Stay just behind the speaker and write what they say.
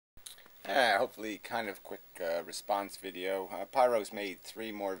Hopefully kind of quick response video. Pyro's made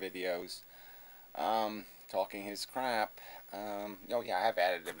 3 more videos talking his crap. Oh yeah, I have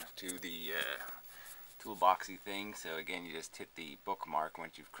added him to the toolboxy thing. So again, you just hit the bookmark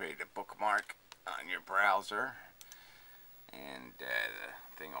once you've created a bookmark on your browser. And the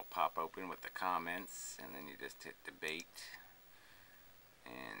thing will pop open with the comments. And then you just hit debate.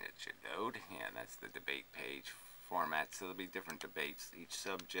 And it should load. Yeah, that's the debate page format. So there'll be different debates, each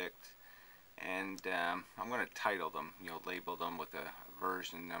subject. And I'm going to title them, label them with the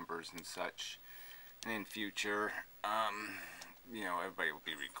version numbers and such. And in future, everybody will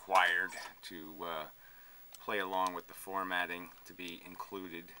be required to play along with the formatting to be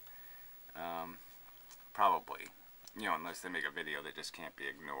included. Probably, unless they make a video that just can't be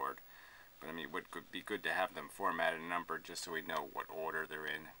ignored. But I mean, it would be good to have them formatted and numbered just so we know what order they're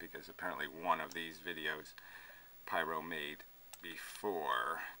in, because apparently one of these videos Pyro made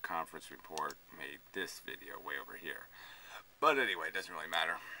before conference report made this video way over here. But anyway, it doesn't really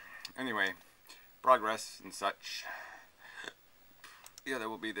matter. Anyway, progress and such. Yeah, there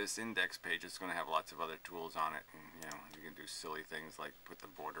will be this index page. It's going to have lots of other tools on it. And, you can do silly things like put the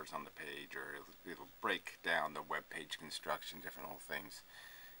borders on the page, or it'll break down the web page construction, different little things,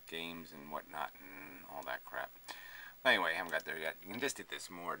 games and whatnot, and all that crap. Anyway, I haven't got there yet. You can just hit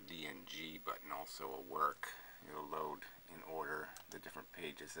this more DNG button, also will work. It'll load in order the different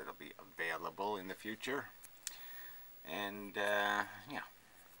pages that'll be available in the future. And yeah,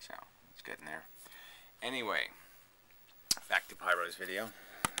 so it's getting there. Anyway, back to Pyro's video.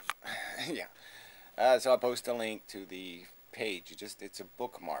 Yeah. So I'll post a link to the page. It's a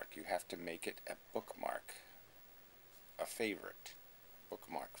bookmark. You have to make it a bookmark, a favorite,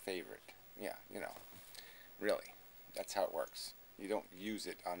 bookmark favorite. Yeah, really, that's how it works. You don't use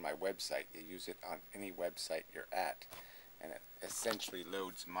it on my website. You use it on any website you're at, and it essentially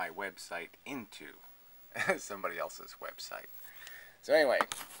loads my website into somebody else's website. So anyway,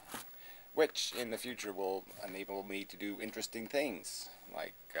 which in the future will enable me to do interesting things,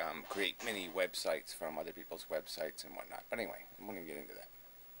 like create mini websites from other people's websites and whatnot. But anyway, I'm going to get into that.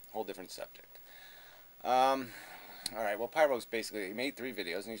 Whole different subject. Alright, well, Pyro's basically, he made 3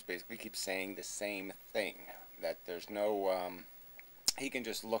 videos, and he basically keeps saying the same thing. That there's no, he can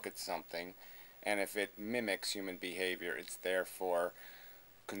just look at something, and if it mimics human behavior, it's therefore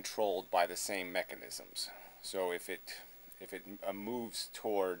controlled by the same mechanisms. So if it moves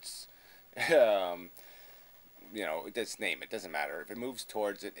towards, just name it, doesn't matter. If it moves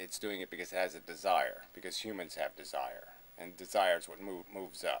towards it, it's doing it because it has a desire, because humans have desire, and desire is what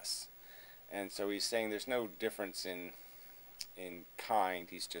moves us. And so he's saying there's no difference in kind.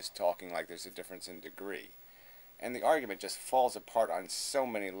 He's just talking like there's a difference in degree. And the argument just falls apart on so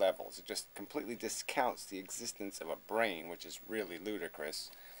many levels. It just completely discounts the existence of a brain, which is really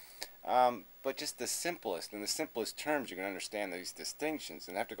ludicrous. But just the simplest, in the simplest terms, you can understand these distinctions,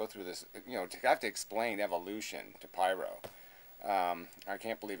 and have to go through this, to have to explain evolution to Pyro. I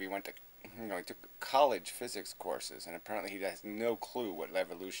can't believe he went to, he took college physics courses, and apparently he has no clue what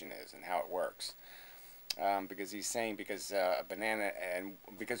evolution is and how it works. Because he's saying a banana, and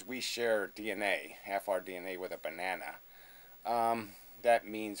because we share DNA, half our DNA with a banana, that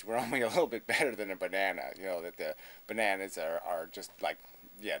means we're only a little bit better than a banana. That the bananas are just like,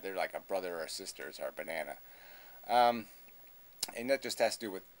 yeah, they're like a brother or a sister is our banana. And that just has to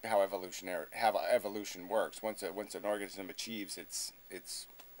do with how evolution works. Once an organism achieves its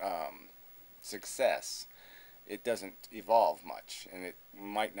success, it doesn't evolve much, and it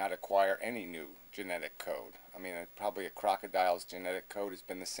might not acquire any new genetic code. I mean, probably a crocodile's genetic code has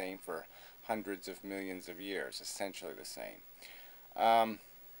been the same for hundreds of millions of years, essentially the same.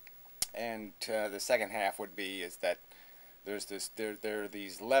 And the second half would be is that there are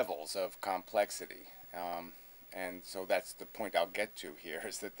these levels of complexity, and so that's the point I'll get to here,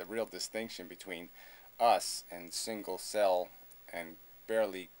 is that the real distinction between us and single cell and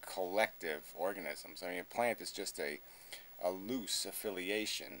barely collective organisms. I mean, a plant is just a loose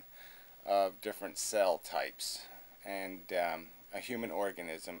affiliation of different cell types, and a human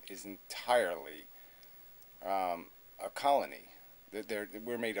organism is entirely a colony.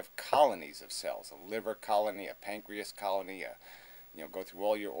 We're made of colonies of cells, a liver colony, a pancreas colony, go through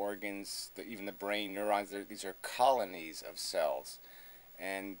all your organs, even the brain, neurons. These are colonies of cells,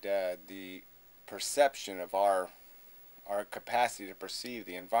 and the perception of our capacity to perceive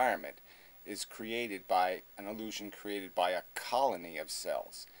the environment is created by an illusion created by a colony of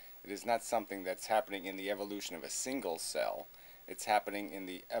cells. It is not something that's happening in the evolution of a single cell. It's happening in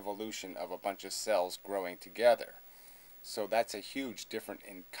the evolution of a bunch of cells growing together. So that's a huge difference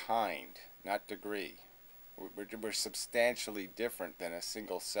in kind, not degree. We're substantially different than a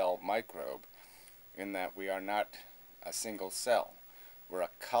single cell microbe in that we are not a single cell. We're a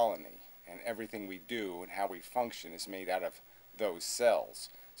colony, and everything we do and how we function is made out of those cells.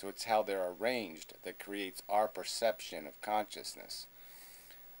 So it's how they're arranged that creates our perception of consciousness.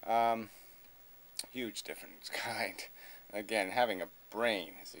 Huge difference kind. Again, having a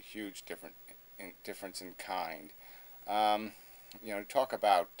brain is a huge difference in kind. You know, talk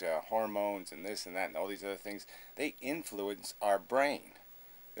about hormones and this and that and all these other things. They influence our brain.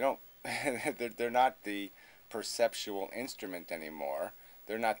 They don't. They're not the perceptual instrument anymore.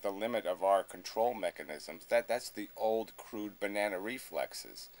 They're not the limit of our control mechanisms. That's the old crude banana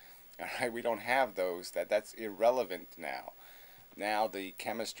reflexes. All right, we don't have those. That's irrelevant now. Now the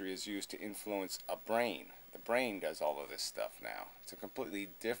chemistry is used to influence a brain. The brain does all of this stuff now. It's a completely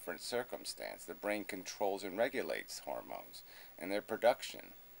different circumstance. The brain controls and regulates hormones and their production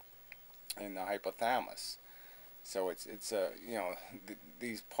in the hypothalamus. So it's you know,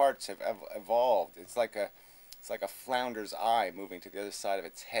 these parts have evolved. It's like a flounder's eye moving to the other side of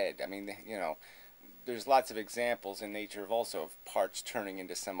its head. I mean, you know, there's lots of examples in nature of also of parts turning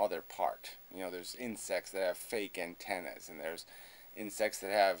into some other part. You know, there's insects that have fake antennas, and there's insects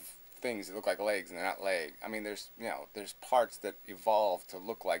that have things that look like legs and they're not legs. I mean, there's, you know, there's parts that evolve to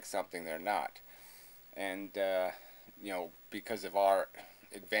look like something they're not. And you know, because of our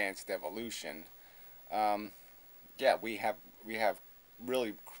advanced evolution, yeah, we have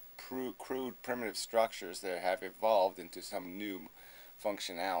really crude primitive structures that have evolved into some new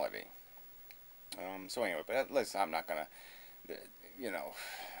functionality. So anyway, but listen, I'm not gonna, you know,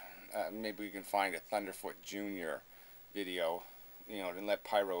 maybe we can find a Thunderfoot Jr. video, you know, and let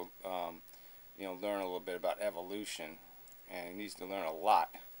Pyro, you know, learn a little bit about evolution, and he needs to learn a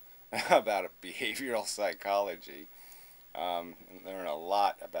lot about behavioral psychology, and learn a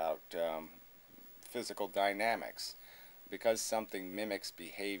lot about physical dynamics. Because something mimics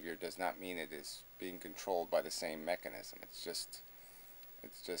behavior does not mean it is being controlled by the same mechanism. It's just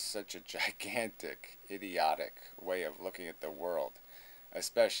such a gigantic, idiotic way of looking at the world,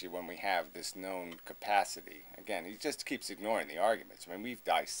 especially when we have this known capacity. Again, he just keeps ignoring the arguments. I mean, we've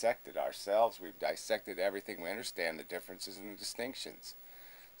dissected ourselves. We've dissected everything. We understand the differences and the distinctions.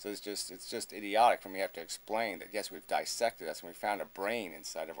 So it's just idiotic for me to have to explain that, yes, we've dissected us and we found a brain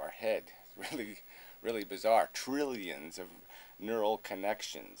inside of our head. It's really bizarre. Trillions of neural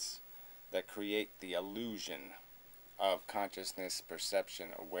connections that create the illusion of consciousness, perception,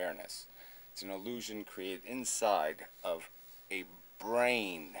 awareness. It's an illusion created inside of a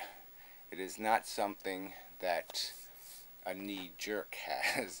brain. It is not something that a knee-jerk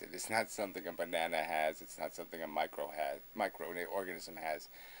has. It is not something a banana has. It's not something a microorganism has.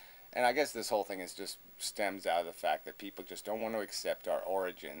 And I guess this whole thing is just stems out of the fact that people just don't want to accept our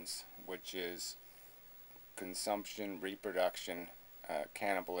origins, which is consumption, reproduction,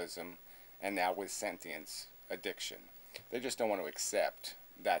 cannibalism, and now with sentience, addiction. They just don't want to accept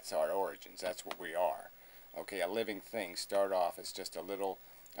that's our origins. That's what we are. Okay, a living thing start off as just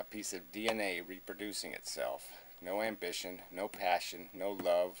a piece of DNA reproducing itself. No ambition, no passion, no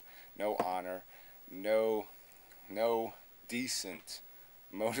love, no honor, no decent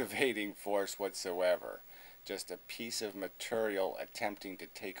motivating force whatsoever. Just a piece of material attempting to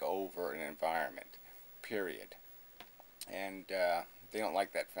take over an environment, period. And they don't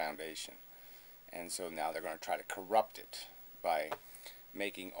like that foundation. And so now they're going to try to corrupt it by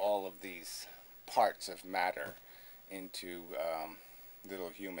making all of these parts of matter into little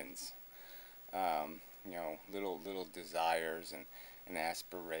humans. You know, little desires and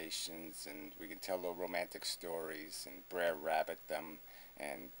aspirations, and we can tell little romantic stories and Brer Rabbit them,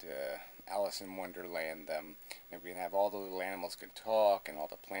 and Alice in Wonderland them, and we can have all the little animals can talk, and all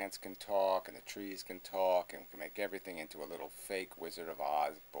the plants can talk, and the trees can talk, and we can make everything into a little fake Wizard of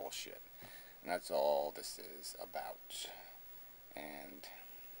Oz bullshit. And that's all this is about. And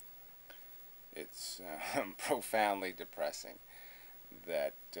it's profoundly depressing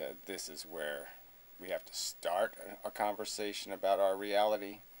that this is where we have to start a conversation about our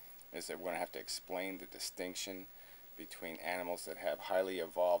reality, is that we're going to have to explain the distinction between animals that have highly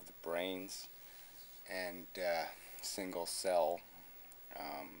evolved brains and single cell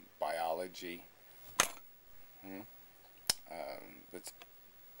biology that's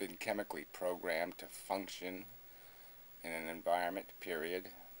been chemically programmed to function in an environment, period,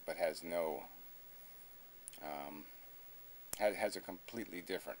 but has no has a completely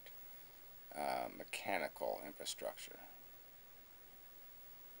different mechanical infrastructure.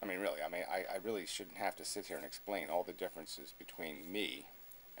 I mean, really, I really shouldn't have to sit here and explain all the differences between me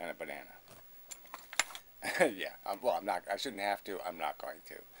and a banana. Yeah, well, I shouldn't have to. I'm not going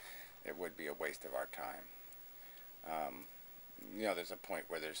to. It would be a waste of our time. You know, there's a point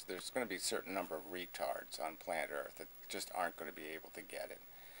where there's going to be a certain number of retards on planet Earth that just aren't going to be able to get it,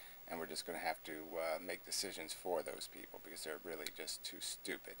 and we're just going to have to make decisions for those people because they're really just too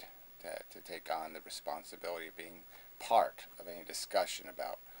stupid to take on the responsibility of being part of any discussion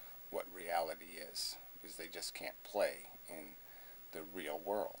about what reality is, because they just can't play in